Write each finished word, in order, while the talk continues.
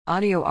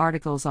Audio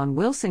articles on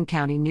Wilson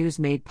County News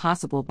made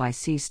possible by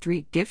C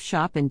Street Gift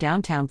Shop in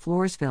downtown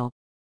Floresville.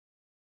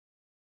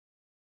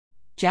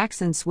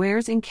 Jackson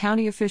swears in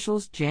county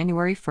officials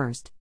January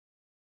 1st.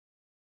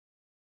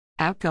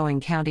 Outgoing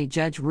County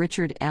Judge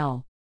Richard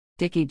L.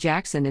 Dickey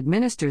Jackson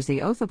administers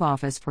the oath of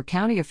office for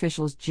county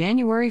officials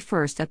January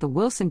 1st at the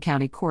Wilson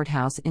County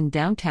Courthouse in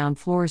downtown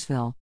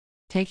Floresville.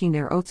 Taking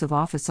their oaths of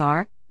office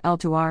are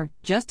L2R,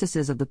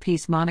 Justices of the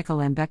Peace Monica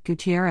Lambeck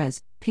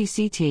Gutierrez,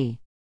 PCT.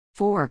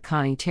 4.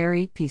 Connie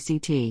Terry,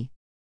 PCT.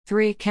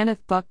 3.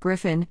 Kenneth Buck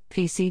Griffin,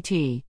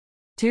 PCT.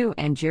 2.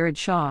 And Jared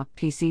Shaw,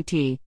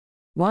 PCT.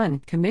 1.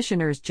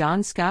 Commissioners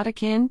John Scott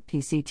Akin,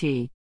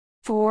 PCT.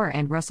 4.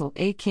 And Russell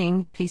A.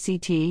 King,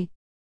 PCT.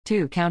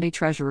 2. County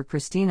Treasurer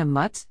Christina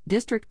Mutz,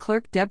 District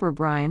Clerk Deborah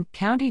Bryan,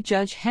 County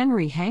Judge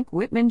Henry Hank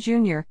Whitman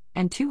Jr.,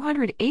 and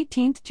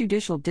 218th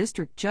Judicial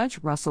District Judge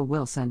Russell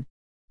Wilson.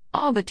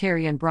 All but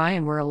Terry and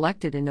Bryan were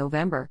elected in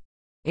November.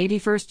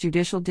 81st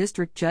Judicial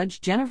District Judge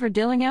Jennifer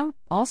Dillingham,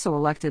 also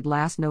elected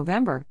last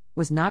November,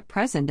 was not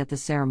present at the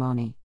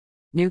ceremony.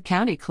 New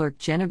County Clerk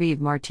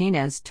Genevieve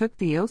Martinez took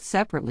the oath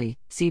separately,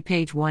 see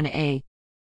page 1A.